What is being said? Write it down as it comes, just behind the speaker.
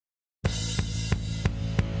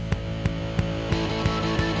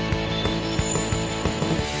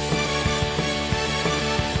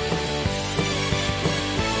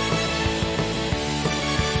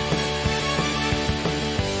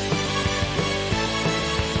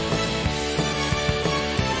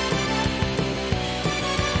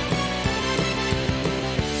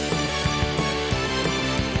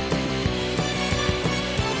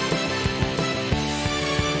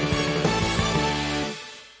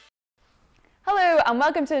and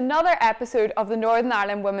welcome to another episode of the Northern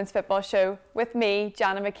Ireland Women's Football Show with me,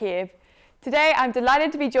 Jana McCabe. Today I'm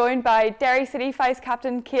delighted to be joined by Derry City Vice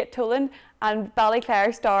Captain Cate Toland and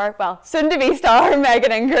Ballyclare star, well, soon-to-be star, Meghan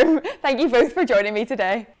Ingram. Thank you both for joining me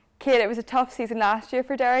today. Cate, it was a tough season last year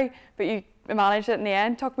for Derry, but you managed it in the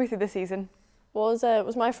end. Talk me through the season. It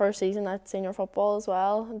was my first season at senior football as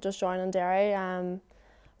well, just joining Derry.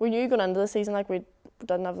 We knew going into the season like we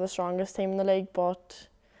didn't have the strongest team in the league, but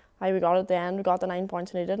we got it at the end. We got the 9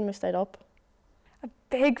 points we needed and we stayed up. A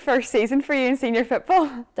big first season for you in senior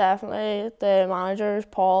football. Definitely. The managers,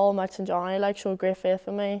 Paul, Mitch and Johnny, showed great faith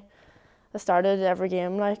in me. I started every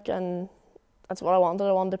game, and that's what I wanted.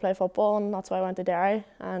 I wanted to play football, and that's why I went to Derry,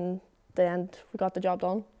 and at the end we got the job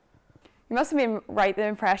done. You must have been right the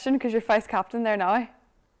impression because you're vice captain there now.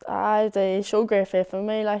 They showed great faith in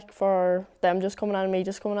me, for them just coming in and me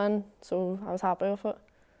just coming in, so I was happy with it.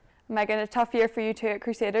 Meghan, a tough year for you too at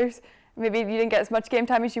Crusaders. Maybe you didn't get as much game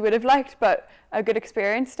time as you would have liked, but a good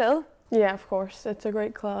experience still. Yeah, of course. It's a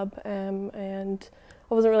great club, and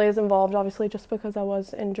I wasn't really as involved, obviously, just because I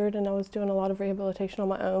was injured and I was doing a lot of rehabilitation on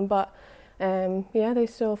my own. But yeah, they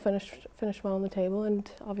still finished well on the table, and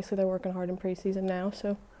obviously they're working hard in pre-season now.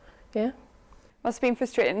 So, yeah. Must have been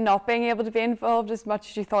frustrating not being able to be involved as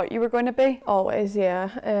much as you thought you were going to be. Always,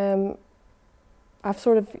 yeah.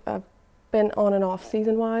 I've been on and off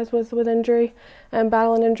season-wise with injury and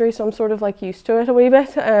battling injury, so I'm sort of used to it a wee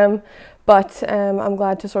bit. But I'm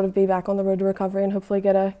glad to sort of be back on the road to recovery and hopefully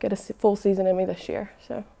get a full season in me this year.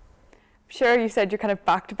 So. Sure, you said you're kind of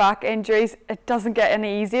back-to-back injuries. It doesn't get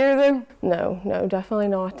any easier though? No, definitely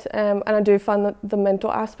not. And I do find that the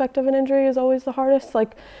mental aspect of an injury is always the hardest.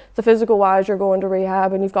 The physical wise, you're going to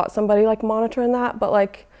rehab and you've got somebody monitoring that,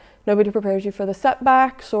 but nobody prepares you for the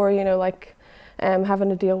setbacks or having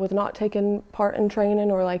to deal with not taking part in training,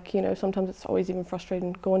 or sometimes it's always even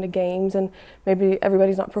frustrating going to games and maybe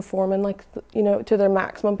everybody's not performing to their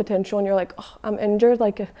maximum potential, and you're like, oh, I'm injured,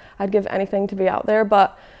 I'd give anything to be out there.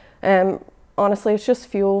 But honestly, it's just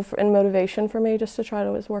fuel and motivation for me just to try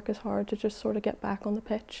to work as hard to just sort of get back on the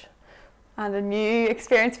pitch. And a new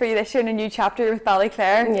experience for you this year and a new chapter with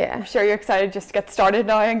Ballyclare. Yeah. I'm sure you're excited just to get started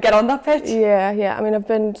now and get on that pitch. Yeah. I mean, I've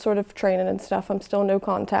been sort of training and stuff. I'm still no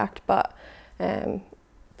contact, but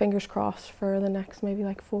fingers crossed for the next maybe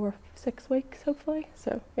 4 or 6 weeks, hopefully.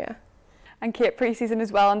 So, yeah. And Cate, pre-season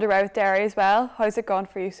is well underway with Derry as well. How's it gone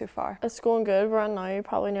for you so far? It's going good. We're in now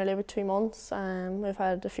probably nearly about 2 months. We've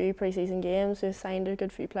had a few pre-season games. We've signed a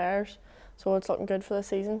good few players, so it's looking good for the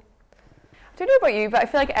season. I don't know about you, but I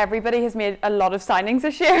feel like everybody has made a lot of signings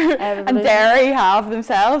this year. And Derry have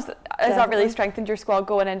themselves. Has that really strengthened your squad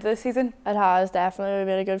going into this season? It has, definitely. We've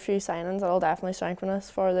made a good few signings. It'll definitely strengthen us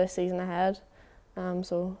for this season ahead.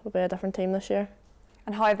 So it'll be a different team this year.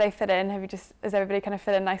 And how have they fit in? Has everybody kind of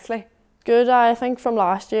fit in nicely? Good. I think from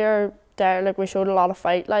last year, Derry, we showed a lot of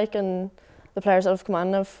fight, and the players that have come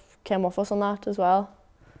in have came with us on that as well.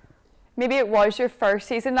 Maybe it was your first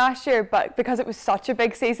season last year, but because it was such a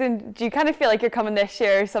big season, do you kind of feel like you're coming this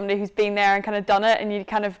year as somebody who's been there and kind of done it, and you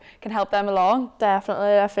kind of can help them along?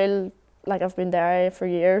 Definitely. I feel like I've been there for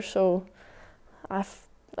years, so I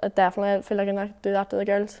definitely feel like I can do that to the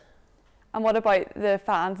girls. And what about the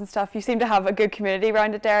fans and stuff? You seem to have a good community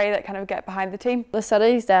around at Derry that kind of get behind the team. The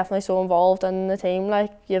city's definitely so involved in the team.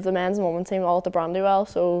 You have the men's and women's team all at the Brandywell,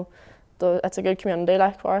 so it's a good community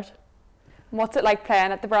for it. And what's it like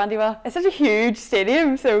playing at the Brandywell? It's such a huge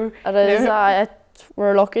stadium, so it is.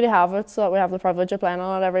 We're lucky to have it, so that we have the privilege of playing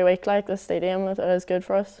on it every week. The stadium, it is good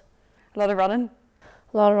for us. A lot of running.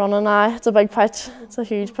 A lot of running. It's a big pitch. It's a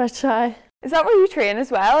huge pitch. Is that where you train as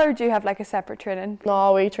well, or do you have a separate training?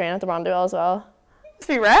 No, we train at the Brandywell as well. Must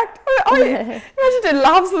be wrecked. Imagine doing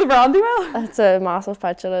laps at the Brandywell. It's a massive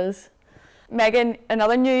pitch, it is. Meghan,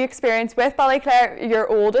 another new experience with Ballyclare, your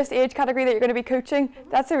oldest age category that you're going to be coaching.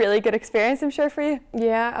 That's a really good experience, I'm sure, for you.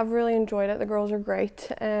 Yeah, I've really enjoyed it. The girls are great.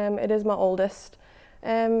 It is my oldest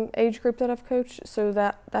age group that I've coached, so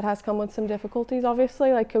that has come with some difficulties,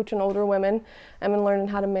 obviously, coaching older women and learning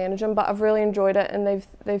how to manage them. But I've really enjoyed it, and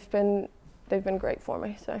they've been great for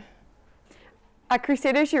me. So at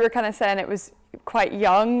Crusaders, you were kind of saying it was quite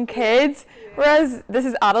young kids, whereas this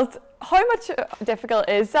is adults. How much difficult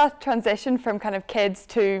is that transition from kind of kids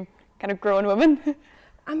to kind of grown women?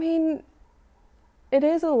 I mean, it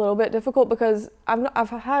is a little bit difficult because I've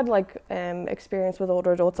had experience with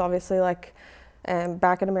older adults, obviously,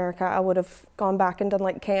 back in America. I would have gone back and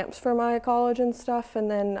done camps for my college and stuff, and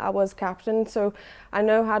then I was captain, so I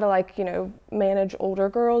know how to manage older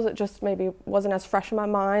girls. It just maybe wasn't as fresh in my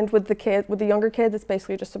mind. With the younger kids, it's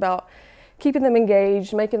basically just about keeping them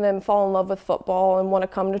engaged, making them fall in love with football and want to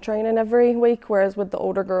come to training every week, whereas with the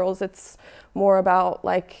older girls it's more about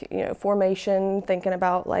like, you know, formation, thinking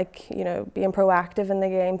about like, you know, being proactive in the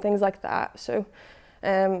game, things like that. So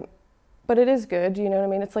but it is good, you know what I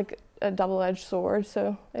mean? It's like a double-edged sword,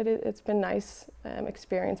 so it's been nice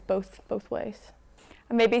experience both ways.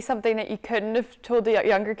 And maybe something that you couldn't have told the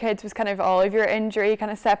younger kids was kind of all of your injury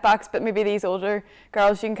kind of setbacks, but maybe these older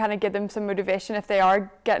girls, you can kind of give them some motivation if they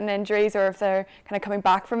are getting injuries or if they're kind of coming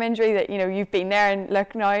back from injury, that, you know, you've been there and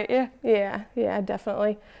look now at you. Yeah,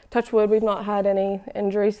 definitely. Touch wood, we've not had any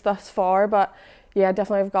injuries thus far, but yeah,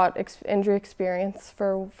 definitely I've got injury experience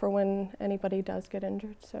for when anybody does get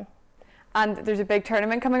injured. So. And there's a big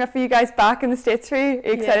tournament coming up for you guys back in the States for you. Are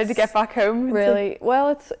you excited to get back home? Really? Well,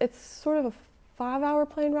 it's sort of a 5-hour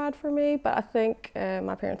plane ride for me, but I think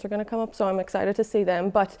my parents are going to come up, so I'm excited to see them.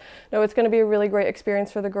 But no, it's going to be a really great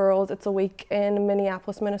experience for the girls. It's a week in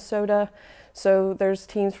Minneapolis, Minnesota, so there's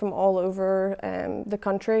teams from all over the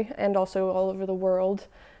country and also all over the world,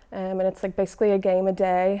 and it's like basically a game a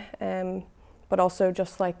day, but also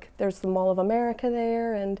just like there's the Mall of America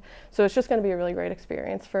there, and so it's just going to be a really great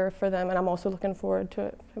experience for them, and I'm also looking forward to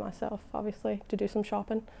it for myself, obviously, to do some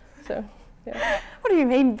shopping. So. Yeah. What do you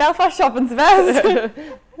mean? Belfast shopping's the best.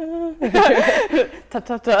 Tut,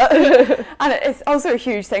 tut, tut. And it's also a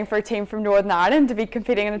huge thing for a team from Northern Ireland to be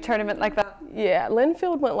competing in a tournament like that. Yeah,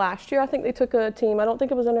 Linfield went last year. I think they took a team. I don't think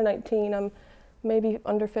it was under 19. Maybe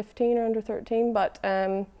under 15 or under 13. But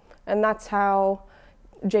and that's how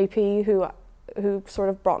JP, who sort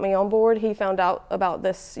of brought me on board, he found out about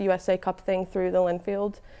this USA Cup thing through the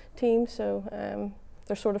Linfield team. So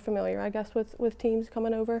they're sort of familiar, I guess, with teams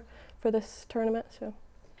coming over for this tournament. So,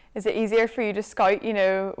 is it easier for you to scout, you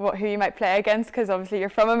know, who you might play against? Because obviously you're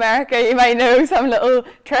from America, you might know some little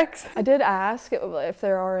tricks. I did ask if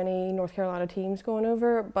there are any North Carolina teams going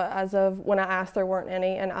over, but as of when I asked, there weren't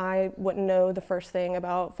any, and I wouldn't know the first thing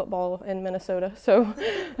about football in Minnesota. So,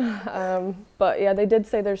 but yeah, they did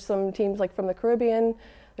say there's some teams like from the Caribbean.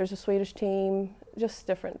 There's a Swedish team, just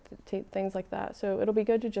different things like that. So it'll be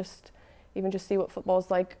good to just see what football's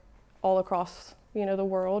like all across, you know, the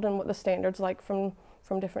world, and what the standards like from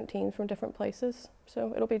different teams from different places.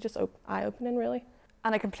 So it'll be just eye-opening, really.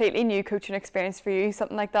 And a completely new coaching experience for you,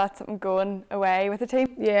 something like that, something going away with the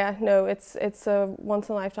team? Yeah, no, it's a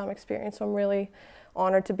once-in-a-lifetime experience, so I'm really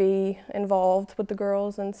honoured to be involved with the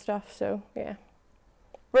girls and stuff, so yeah.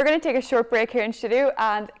 We're going to take a short break here in studio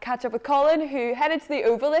and catch up with Colin, who headed to the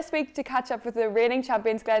Oval this week to catch up with the reigning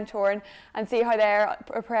champions Glentoran and see how they're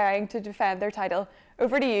preparing to defend their title.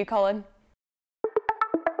 Over to you, Colin.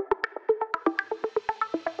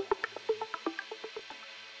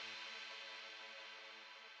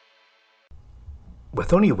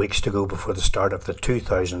 With only weeks to go before the start of the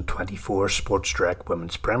 2024 Sports Direct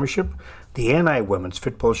Women's Premiership, the NI Women's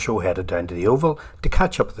Football Show headed down to the Oval to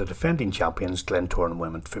catch up with the defending champions Glentoran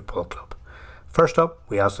Women's Football Club. First up,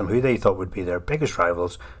 we asked them who they thought would be their biggest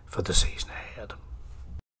rivals for the season ahead.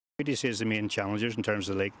 Who do you see as the main challengers in terms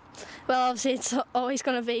of the league? Well, obviously it's always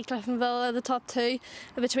going to be Cliftonville are the top two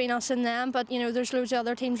between us and them, but you know there's loads of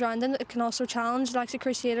other teams around them that can also challenge, like the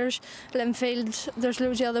Crusaders, Linfield, there's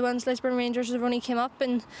loads of other ones. Lisburn Rangers have only came up,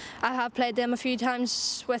 and I have played them a few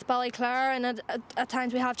times with Ballyclare, and at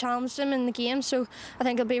times we have challenged them in the game, so I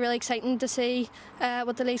think it'll be really exciting to see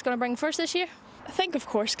what the league's going to bring for us this year. I think, of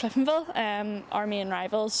course, Cliftonville, our main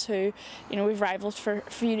rivals, who we've rivaled for a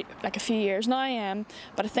few years now.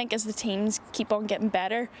 But I think as the teams keep on getting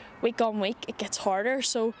better, week on week, it gets harder.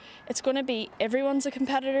 So it's going to be everyone's a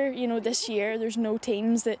competitor. You know, this year there's no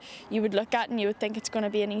teams that you would look at and you would think it's going to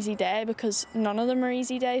be an easy day, because none of them are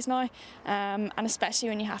easy days now. And especially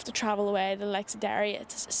when you have to travel away to the likes of Derry,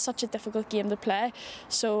 it's such a difficult game to play.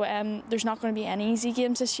 So there's not going to be any easy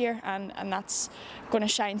games this year, and that's going to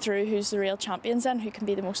shine through who's the real champions and who can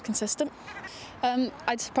be the most consistent.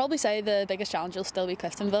 I'd probably say the biggest challenge will still be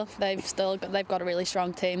Cliftonville. They've got a really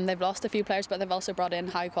strong team. They've lost a few players, but they've also brought in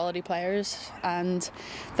high quality players, and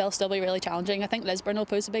they'll still be really challenging. I think Lisburn will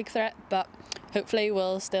pose a big threat, but hopefully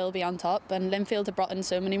we'll still be on top. And Linfield have brought in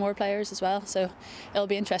so many more players as well, so it'll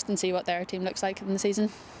be interesting to see what their team looks like in the season.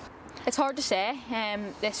 It's hard to say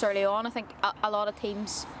this early on. I think a lot of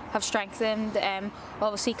teams have strengthened.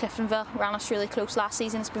 Obviously Cliftonville ran us really close last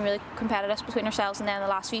season. It's been really competitive between ourselves and then the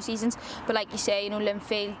last few seasons. But like you say,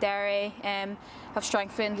 Linfield, Derry have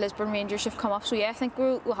strengthened. Lisburn Rangers have come up. So yeah, I think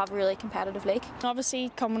we'll have a really competitive league.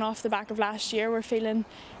 Obviously, coming off the back of last year, we're feeling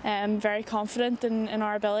very confident in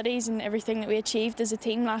our abilities and everything that we achieved as a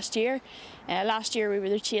team last year. Last year we were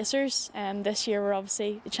the chasers, and this year we're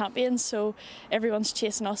obviously the champions. So everyone's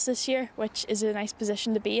chasing us this year, which is a nice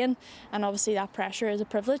position to be in, and obviously that pressure is a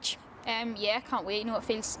privilege. Yeah, can't wait. You know, it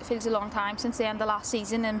feels a long time since the end of last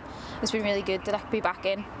season, and it's been really good that I could be back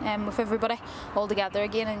in with everybody all together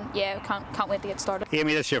again. And yeah, can't wait to get started.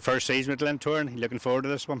 Amy, this is your first season with Glentoran. You looking forward to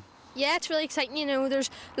this one? Yeah, it's really exciting. You know, there's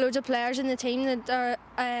loads of players in the team that are,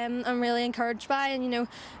 I'm really encouraged by, and you know,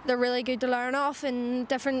 they're really good to learn off, and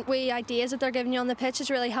different wee ideas that they're giving you on the pitch is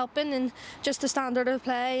really helping, and just the standard of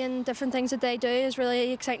play and different things that they do is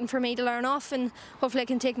really exciting for me to learn off, and hopefully I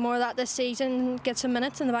can take more of that this season and get some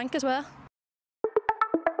minutes in the bank as well.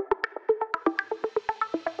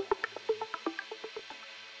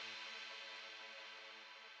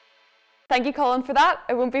 Thank you, Colin, for that.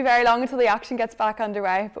 It won't be very long until the action gets back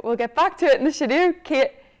underway, but we'll get back to it in the studio.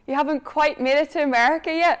 Cate, you haven't quite made it to America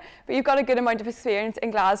yet, but you've got a good amount of experience in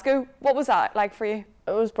Glasgow. What was that like for you?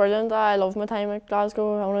 It was brilliant. I loved my time at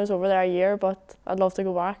Glasgow. I only was over there a year, but I'd love to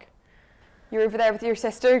go back. You were over there with your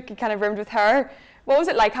sister, you kind of roomed with her. What was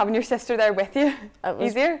it like having your sister there with you? It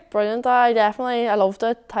was easier? Brilliant. I loved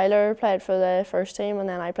it. Tyler played for the first team, and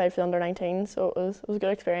then I played for the under-19, so it was a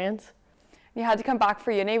good experience. You had to come back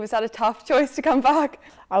for uni. Was that a tough choice to come back?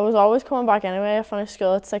 I was always coming back anyway. I finished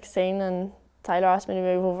school at 16 and Tyler asked me to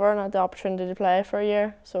move over, and I had the opportunity to play for a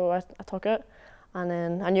year, so I took it, and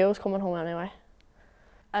then I knew I was coming home anyway.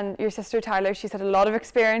 And your sister Tyler, she's had a lot of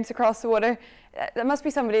experience across the water. That must be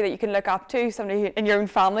somebody that you can look up to, somebody in your own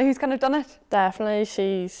family who's kind of done it. Definitely,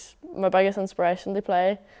 she's my biggest inspiration to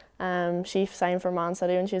play. She signed for Man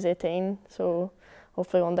City when she was 18, so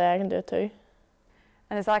hopefully one day I can do it too.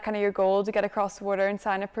 And is that kind of your goal, to get across the water and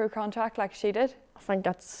sign a pro contract like she did? I think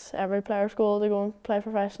that's every player's goal, to go and play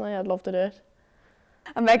professionally. I'd love to do it.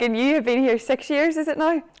 And Meghan, you have been here 6 years, is it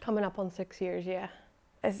now? Coming up on 6 years, yeah.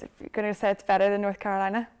 Is it going to say it's better than North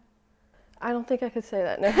Carolina? I don't think I could say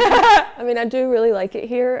that, no. I mean, I do really like it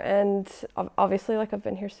here, and obviously, like, I've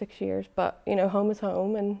been here 6 years, but, you know, home is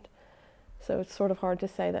home, and so it's sort of hard to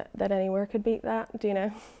say that anywhere could beat that, do you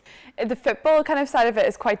know? The football kind of side of it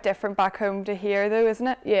is quite different back home to here, though, isn't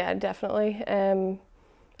it? Yeah, definitely.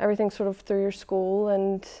 Everything's sort of through your school,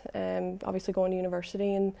 and obviously going to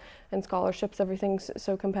university and scholarships, everything's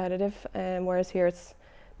so competitive, whereas here it's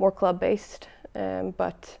more club-based,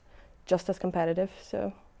 but just as competitive,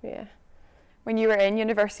 so, yeah. When you were in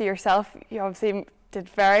university yourself, you obviously did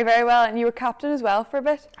very, very well, and you were captain as well for a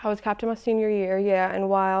bit. I was captain my senior year, yeah, and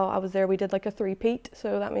while I was there we did like a three-peat,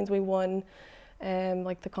 so that means we won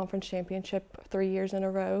like the conference championship 3 years in a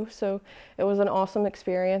row, so it was an awesome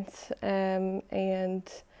experience, and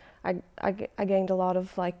I gained a lot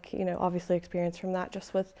of, like, you know, obviously experience from that,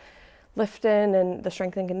 just with lifting and the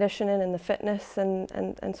strength and conditioning and the fitness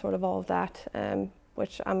and sort of all of that,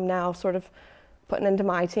 which I'm now sort of putting into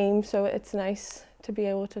my team, so it's nice to be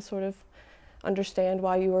able to sort of understand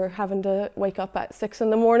why you were having to wake up at 6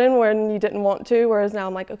 in the morning when you didn't want to, whereas now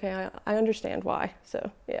I'm like, okay, I understand why,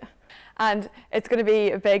 so yeah. And it's going to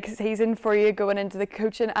be a big season for you going into the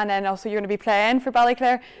coaching, and then also you're going to be playing for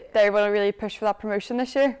Ballyclare. They will really push for that promotion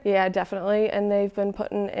this year. Yeah, definitely, and they've been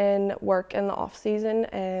putting in work in the off season,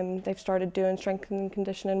 and they've started doing strength and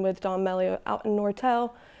conditioning with Don Melly out in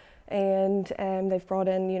Nortel, and they've brought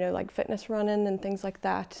in, you know, like fitness running and things like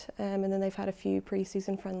that, and then they've had a few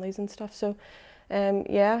pre-season friendlies and stuff, so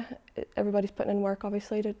yeah, everybody's putting in work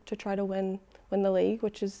obviously to try to win the league,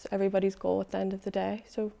 which is everybody's goal at the end of the day,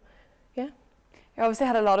 so yeah. You obviously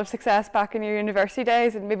had a lot of success back in your university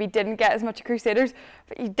days and maybe didn't get as much at Crusaders,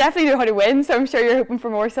 but you definitely know how to win, so I'm sure you're hoping for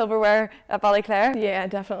more silverware at Ballyclare. Yeah,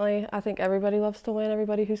 definitely. I think everybody loves to win.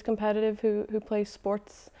 Everybody who's competitive, who plays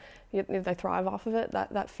sports, they thrive off of it.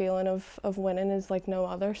 That feeling of winning is like no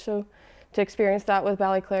other. So to experience that with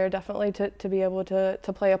Ballyclare, definitely to be able to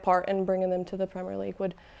play a part in bringing them to the Premier League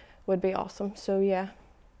would be awesome. So yeah.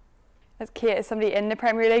 As Cate, as somebody in the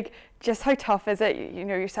Premier League, just how tough is it? You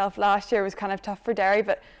know yourself, last year was kind of tough for Derry,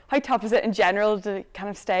 but how tough is it in general to kind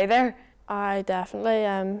of stay there? I definitely,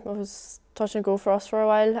 it was touch and go for us for a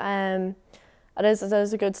while. It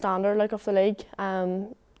is a good standard, like, of the league.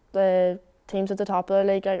 The teams at the top of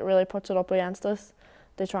the league, like, really puts it up against us.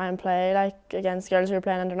 They try and play like against girls who are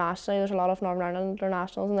playing internationally. There's a lot of Northern Ireland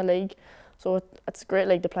internationals in the league, so it's a great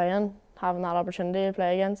league to play in, having that opportunity to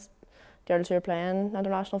play against girls who are playing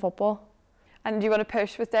international football. And do you want to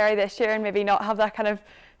push with Derry this year and maybe not have that kind of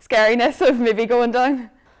scariness of maybe going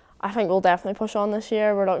down? I think we'll definitely push on this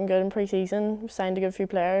year. We're looking good in pre-season. We've signed a good few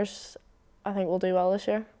players. I think we'll do well this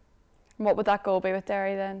year. And what would that goal be with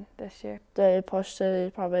Derry then this year? They push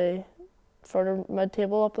to probably further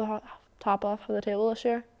mid-table, up the top of the table this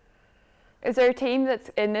year. Is there a team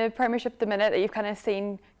that's in the Premiership at the minute that you've kind of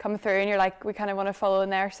seen come through and you're like, we kind of want to follow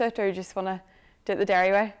in their suit, or you just want to do it the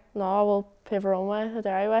Derry way? No, we'll pave our own way, the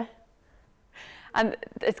Derry way. And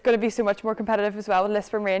it's going to be so much more competitive as well with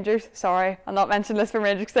Lisburn Rangers. Sorry, I'll not mention Lisburn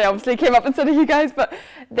Rangers because they obviously came up instead of you guys, but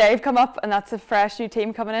they've come up and that's a fresh new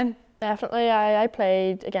team coming in. Definitely, I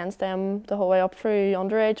played against them the whole way up through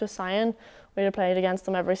underage with Sion. We'd have played against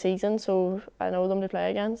them every season, so I know them to play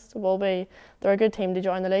against. They're a good team to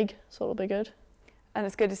join the league, so it'll be good. And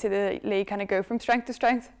it's good to see the league kind of go from strength to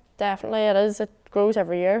strength. Definitely, it is. It grows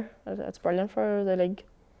every year. It's brilliant for the league.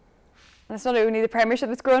 And it's not only the Premiership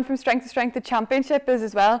that's growing from strength to strength, the Championship is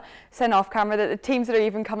as well. Saying off camera that the teams that are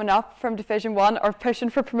even coming up from Division 1 are pushing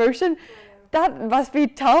for promotion. That must be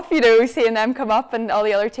tough, you know, seeing them come up and all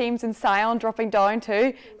the other teams in Sion dropping down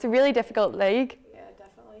too. It's a really difficult league. Yeah,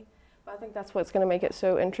 definitely. But I think that's what's going to make it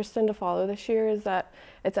so interesting to follow this year, is that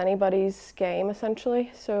it's anybody's game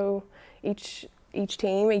essentially. So each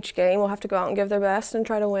team, each game will have to go out and give their best and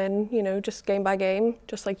try to win, you know, just game by game.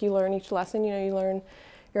 Just like you learn each lesson, you know, you learn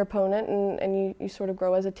your opponent and you sort of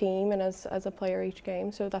grow as a team and as a player each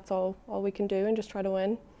game. So that's all we can do, and just try to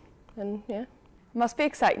win. And yeah. It must be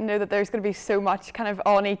exciting though that there's going to be so much kind of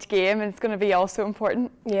on each game, and it's going to be all so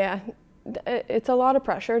important. Yeah, it's a lot of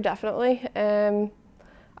pressure, definitely.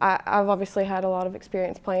 I've obviously had a lot of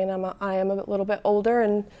experience playing. I am a little bit older,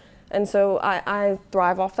 and so I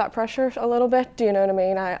thrive off that pressure a little bit. Do you know what I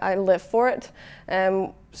mean? I live for it.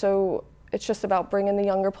 So it's just about bringing the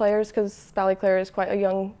younger players, because Ballyclare is quite a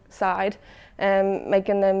young side.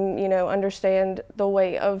 Making them, you know, understand the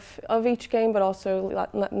weight of each game, but also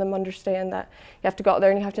letting them understand that you have to go out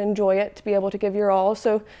there and you have to enjoy it to be able to give your all.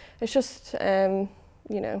 So it's just, you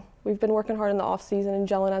know, we've been working hard in the off season and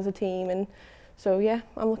gelling as a team, and so yeah,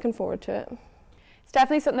 I'm looking forward to it. It's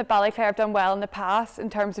definitely something that Ballyclare have done well in the past in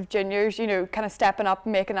terms of juniors, you know, kind of stepping up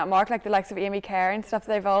and making that mark, like the likes of Amy Kerr and stuff.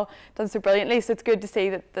 They've all done so brilliantly, so it's good to see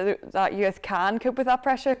that that youth can cope with that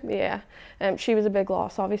pressure. Yeah, she was a big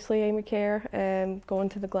loss, obviously, Amy Kerr, going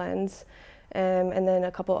to the Glens, and then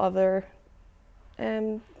a couple other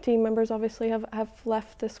team members obviously have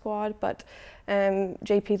left the squad, but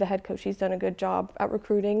JP, the head coach, he's done a good job at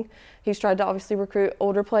recruiting. He's tried to obviously recruit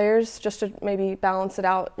older players just to maybe balance it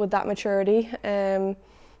out with that maturity.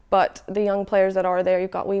 But the young players that are there,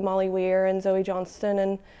 you've got wee Molly Weir and Zoe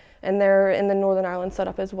Johnston, and they're in the Northern Ireland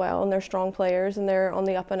setup as well, and they're strong players and they're on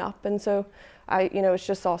the up and up. And so you know, it's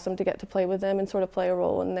just awesome to get to play with them and sort of play a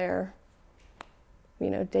role in their,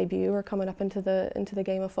 you know, debut or coming up into the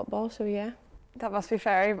game of football. So yeah. That must be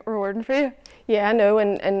very rewarding for you. Yeah, I know,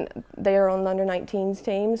 and they are on the under-19s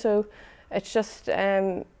team, so it's just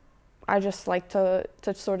I just like to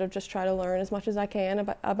sort of just try to learn as much as I can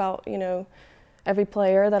about you know, every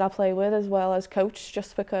player that I play with, as well as coach,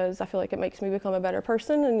 just because I feel like it makes me become a better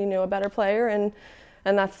person and, you know, a better player, and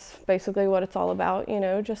that's basically what it's all about, you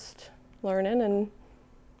know, just learning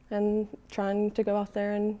and trying to go out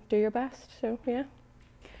there and do your best. So yeah.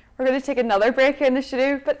 We're going to take another break here in the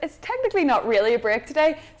studio, but it's technically not really a break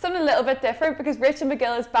today. Something a little bit different, because Rachel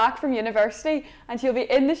McGill is back from university and she'll be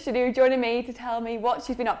in the studio joining me to tell me what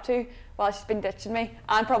she's been up to while she's been ditching me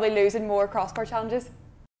and probably losing more crossbar challenges.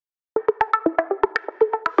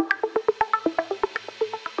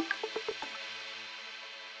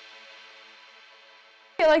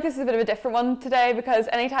 I feel like this is a bit of a different one today, because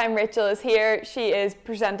anytime Rachel is here, she is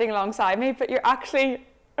presenting alongside me, but you're actually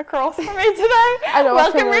across from me today. I know.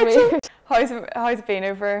 Welcome, Rachel. How's it been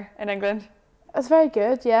over in England? It's very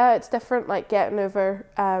good, yeah. It's different, like getting over,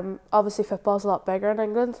 obviously football's a lot bigger in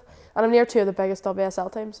England, and I'm near two of the biggest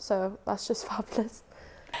WSL teams, so that's just fabulous.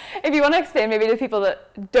 If you want to explain maybe to people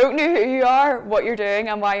that don't know who you are, what you're doing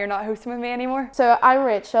and why you're not hosting with me anymore. So I'm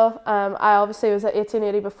Rachel. I obviously was at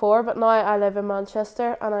 1880 before, but now I live in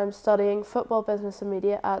Manchester and I'm studying football business and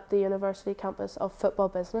media at the University campus of football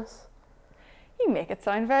business. You make it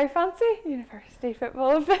sound very fancy. University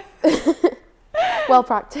football. Well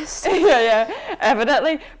practiced. yeah,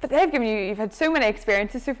 evidently. But they've given you've had so many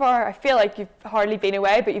experiences so far. I feel like you've hardly been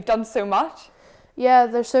away, but you've done so much. Yeah,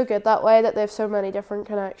 they're so good that way, that they have so many different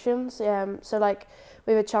connections. So like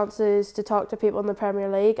we've had chances to talk to people in the Premier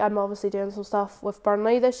League. I'm obviously doing some stuff with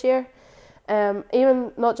Burnley this year.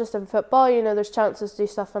 Even not just in football, you know, there's chances to do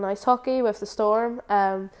stuff in ice hockey with the Storm,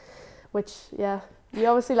 which yeah, you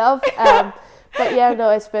obviously love. But yeah,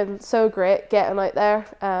 no, it's been so great getting out there,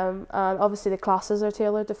 and obviously the classes are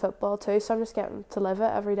tailored to football too, so I'm just getting to live it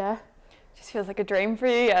every day. Just feels like a dream for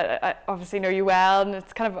you. I obviously know you well, and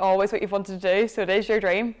it's kind of always what you've wanted to do, so it is your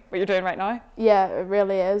dream, what you're doing right now. Yeah, it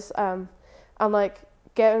really is, and like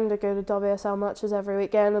getting to go to WSL matches every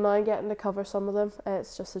weekend and I'm getting to cover some of them,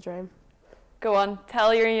 it's just a dream. Go on,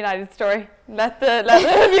 tell your United story. Let the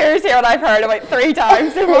viewers hear what I've heard about 3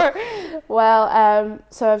 times before. Well,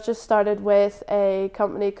 so I've just started with a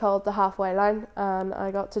company called The Halfway Line, and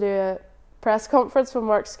I got to do press conference with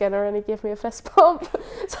Mark Skinner and he gave me a fist bump.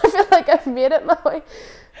 So I feel like I've made it now.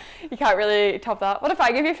 You can't really top that. What if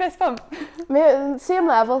I give you a fist bump? Same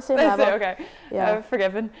level. Okay, Yeah.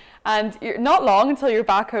 Forgiven. And you're not long until you're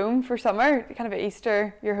back home for summer, kind of at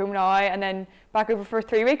Easter, you're home now, and then back over for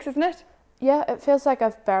 3 weeks, isn't it? Yeah, it feels like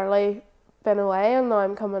I've barely been away and now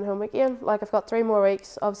I'm coming home again. Like I've got 3 more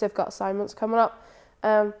weeks, obviously I've got assignments coming up.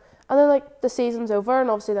 And then like the season's over and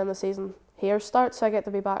obviously then the season here starts, so I get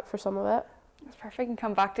to be back for some of it. That's perfect, and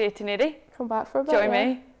come back to 1880. Come back for a bit, Join yeah.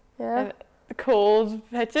 me. Yeah. And the cold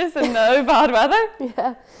pitches and no bad weather.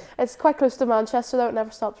 Yeah, it's quite close to Manchester though, it never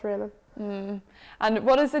stops raining. And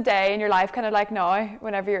what is the day in your life kind of like now,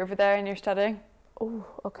 whenever you're over there and you're studying? Oh,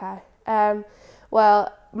 okay.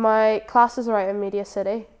 Well, my classes are out in Media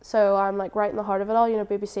City, so I'm like right in the heart of it all, you know,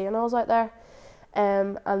 BBC and all's out there.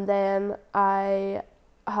 And then I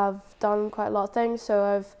have done quite a lot of things, so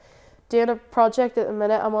I've doing a project at the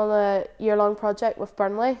minute. I'm on a year-long project with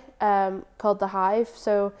Burnley called The Hive,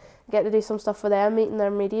 so I get to do some stuff with them, meeting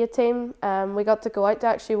their media team. We got to go out to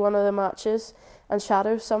actually one of the matches and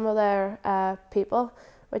shadow some of their people,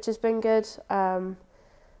 which has been good. So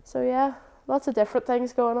yeah, lots of different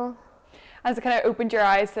things going on. Has it kind of opened your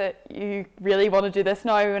eyes that you really want to do this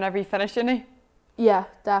now whenever you finish uni? Yeah,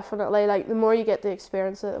 definitely. Like the more you get to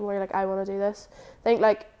experience it, the more you're like, I want to do this. I think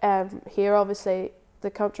like here, obviously, the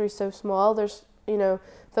country's so small. There's, you know,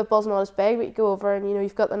 football's not as big, but you go over and, you know,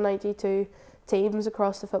 you've got the 92 teams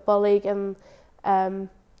across the Football League, and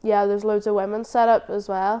yeah, there's loads of women set up as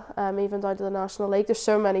well, even down to the National League. There's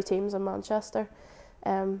so many teams in Manchester.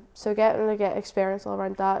 So getting to get experience all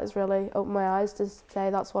around that has really opened my eyes to say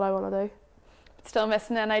that's what I want to do. Still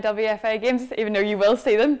missing the NIWFA games, even though you will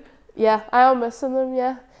see them? Yeah, I am missing them,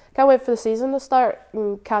 yeah. Can't wait for the season to start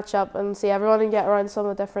and catch up and see everyone and get around some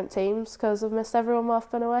of the different teams because I've missed everyone while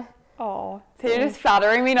I've been away. Oh, so you're just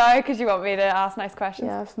flattering me now because you want me to ask nice questions?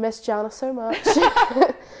 Yeah, I've missed Jana so much.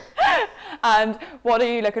 And what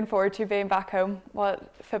are you looking forward to being back home?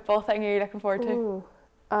 What football thing are you looking forward to? Ooh,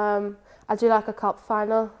 I do like a cup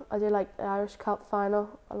final. I do like the Irish Cup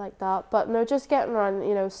final. I like that. But no, just getting around,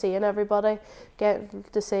 you know, seeing everybody, getting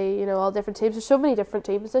to see, you know, all different teams. There's so many different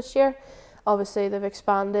teams this year. Obviously, they've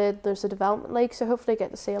expanded. There's a development league, so hopefully get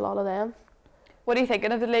to see a lot of them. What are you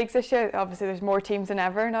thinking of the leagues this year? Obviously, there's more teams than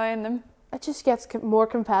ever now in them. It just gets more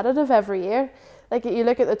competitive every year. Like, you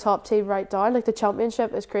look at the top team right down, like the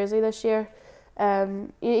Championship is crazy this year.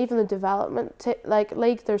 Even the development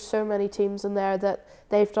league, there's so many teams in there that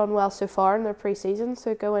they've done well so far in their pre-season.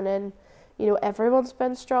 So going in, you know, everyone's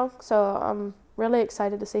been strong. So I'm really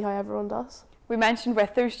excited to see how everyone does. We mentioned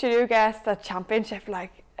with those studio guests that Championship,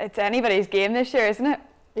 like, it's anybody's game this year, isn't it?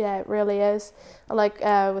 Yeah, it really is. And like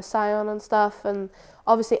with Sion and stuff, and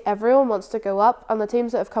obviously everyone wants to go up, and the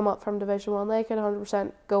teams that have come up from Division 1, they can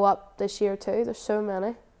 100% go up this year too. There's so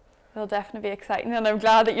many. It'll definitely be exciting, and I'm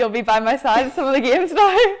glad that you'll be by my side at some of the games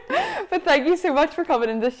now. But thank you so much for coming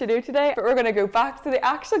in the studio today. But we're going to go back to the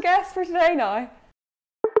actual guest for today now.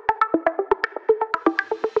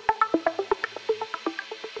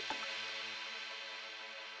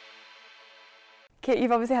 Cate,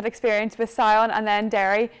 you've obviously had experience with Sion and then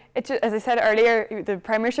Derry. It's just, as I said earlier, the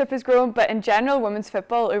Premiership has grown, but in general, women's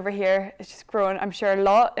football over here has just grown, I'm sure, a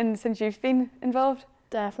lot since you've been involved.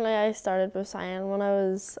 Definitely, I started with Sion when I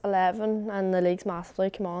was 11, and the league's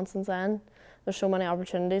massively come on since then. There's so many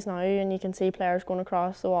opportunities now, and you can see players going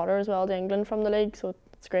across the water as well to England from the league, so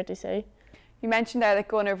it's great to see. You mentioned there that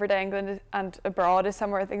going over to England and abroad is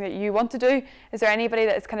somewhere thing that you want to do. Is there anybody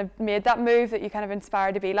that's kind of made that move that you kind of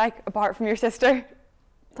inspired to be like, apart from your sister?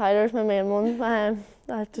 Tyler's my main one.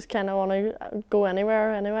 I just kind of want to go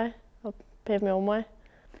anywhere anyway. I'll pave my own way.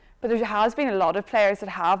 But there has been a lot of players that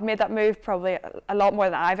have made that move, probably a lot more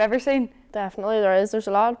than I've ever seen. Definitely there is. There's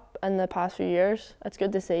a lot in the past few years. It's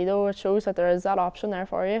good to see though. It shows that there is that option there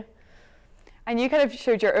for you. And you kind of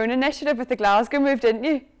showed your own initiative with the Glasgow move, didn't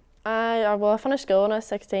you? Well, I finished school when I was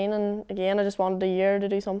 16, and again I just wanted a year to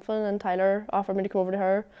do something, and Tyler offered me to come over to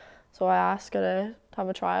her. So I asked her to have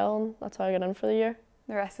a trial, and that's how I got in for the year.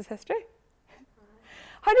 The rest is history.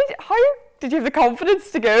 How did you have the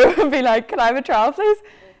confidence to go and be like, can I have a trial please?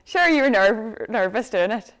 Sure, you were nervous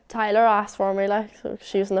doing it. Tyler asked for me, like, so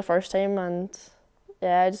she was in the first team, and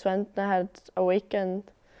yeah, I just went and I had a week and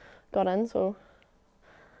got in, so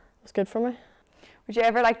it was good for me. Would you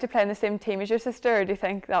ever like to play in the same team as your sister, or do you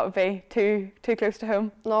think that would be too close to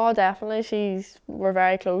home? No, definitely. We're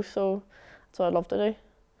very close, so that's what I'd love to do.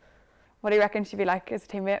 What do you reckon she'd be like as a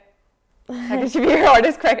teammate? Like, should be your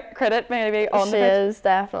hardest critic maybe on the pitch? She is,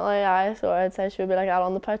 definitely, aye. So I'd say she would be like that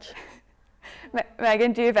on the pitch.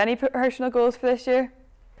 Megan, do you have any personal goals for this year?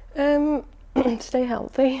 stay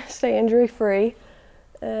healthy, stay injury free,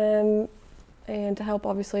 and to help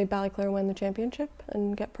obviously Ballyclare win the championship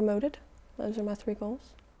and get promoted. Those are my 3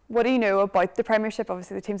 goals. What do you know about the Premiership?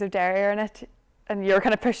 Obviously the teams of Derry are in it and you're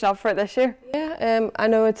kind of pushing up for it this year. Yeah, I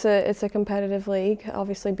know it's a competitive league,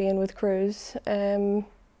 obviously being with Crews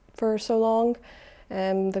for so long.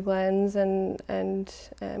 The Glens and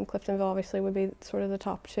Cliftonville obviously would be sort of the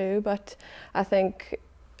top 2, but I think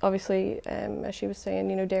obviously as she was saying,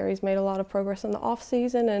 you know, Derry's made a lot of progress in the off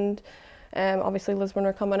season, and obviously Lisbon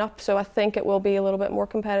are coming up, so I think it will be a little bit more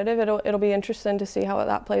competitive. It'll be interesting to see how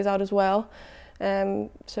that plays out as well.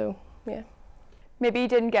 So yeah. Maybe you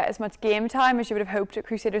didn't get as much game time as you would have hoped at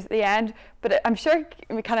Crusaders at the end, but I'm sure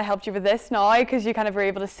it kind of helped you with this now, because you kind of were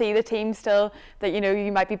able to see the team still that, you know,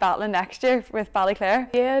 you might be battling next year with Ballyclare.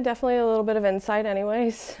 Yeah, definitely a little bit of insight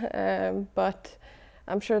anyways, but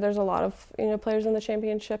I'm sure there's a lot of, you know, players in the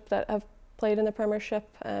championship that have played in the Premiership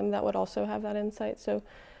that would also have that insight, so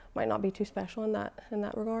might not be too special in that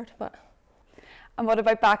regard. But. And what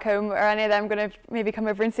about back home? Are any of them going to maybe come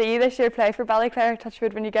over and see you this year play for Ballyclare, touch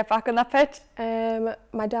wood, when you get back on that pitch?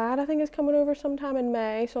 My dad, I think, is coming over sometime in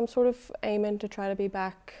May, so I'm sort of aiming to try to be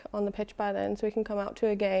back on the pitch by then so we can come out to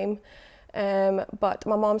a game. But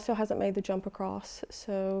my mom still hasn't made the jump across,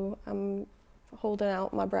 so I'm holding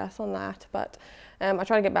out my breath on that. But I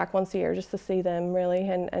try to get back once a year just to see them, really,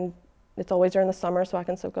 and it's always during the summer so I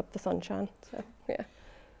can soak up the sunshine. So yeah.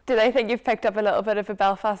 Do they think you've picked up a little bit of a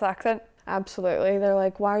Belfast accent? Absolutely. They're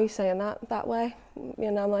like, why are you saying that way?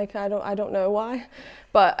 You know, I'm like, I don't know why.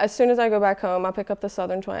 But as soon as I go back home, I pick up the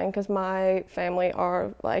southern twang, because my family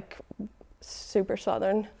are like super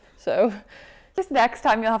southern. So just next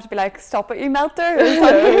time you'll have to be like, stop it, you melter.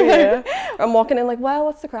 Yeah. I'm walking in like, well,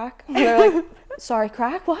 what's the crack? And they're like, sorry,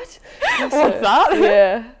 crack, what? What's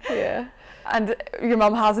that? Yeah. And your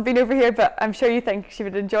mum hasn't been over here, but I'm sure you think she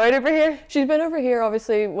would enjoy it over here. She's been over here,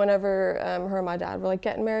 obviously, whenever her and my dad were like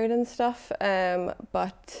getting married and stuff.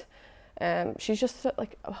 But she's just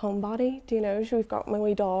like a homebody, do you know? We've got my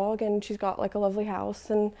wee dog, and she's got like a lovely house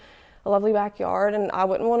and a lovely backyard, and I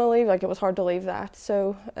wouldn't want to leave. Like, it was hard to leave that.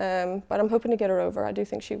 So, but I'm hoping to get her over. I do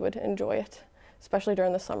think she would enjoy it, especially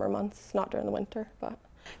during the summer months, not during the winter. But.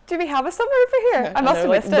 Do we have a summer over here? I must have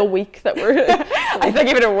missed it. The week that we're I think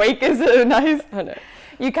even a week is nice. I know.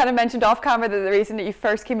 You kind of mentioned off camera that the reason that you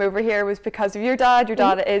first came over here was because of your dad. Your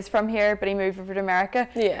dad is from here, but he moved over to America.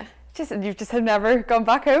 Yeah. You just have never gone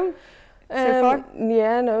back home so far?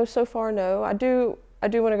 Yeah, no, so far no. I do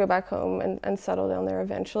want to go back home and settle down there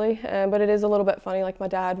eventually. But it is a little bit funny. Like, my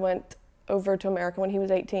dad went over to America when he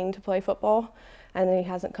was 18 to play football, and then he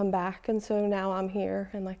hasn't come back, and so now I'm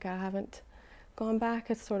here, and like I haven't gone back.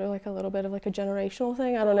 It's sort of like a little bit of like a generational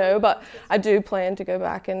thing, I don't know, but I do plan to go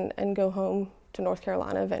back and go home to North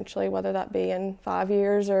Carolina eventually, whether that be in 5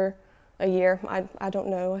 years or a year. I don't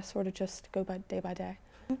know. I sort of just go by day.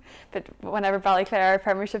 But whenever Ballyclare are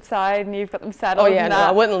Premiership side and you've got them settled, oh yeah, no,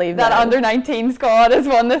 I wouldn't leave that under-19 squad has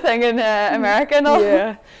won the thing in America and all.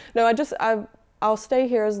 Yeah, no, I'll stay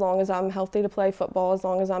here as long as I'm healthy to play football, as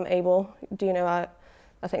long as I'm able. Do you know, I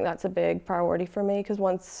think that's a big priority for me, because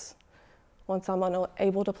once I'm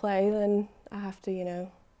unable to play, then I have to, you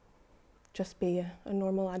know, just be a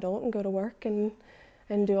normal adult and go to work and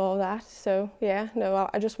do all that. So yeah, no,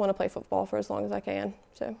 I just want to play football for as long as I can.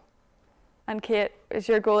 So. And Kate, is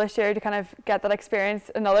your goal this year to kind of get that experience,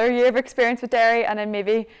 another year of experience with Derry, and then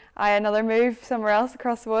maybe another move somewhere else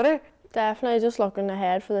across the water? Definitely just looking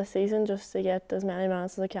ahead for this season, just to get as many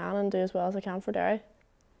minutes as I can and do as well as I can for Derry.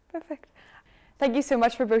 Perfect. Thank you so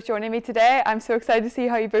much for both joining me today. I'm so excited to see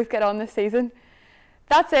how you both get on this season.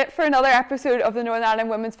 That's it for another episode of the Northern Ireland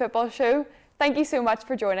Women's Football Show. Thank you so much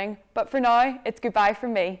for joining, but for now, it's goodbye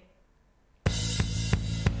from me.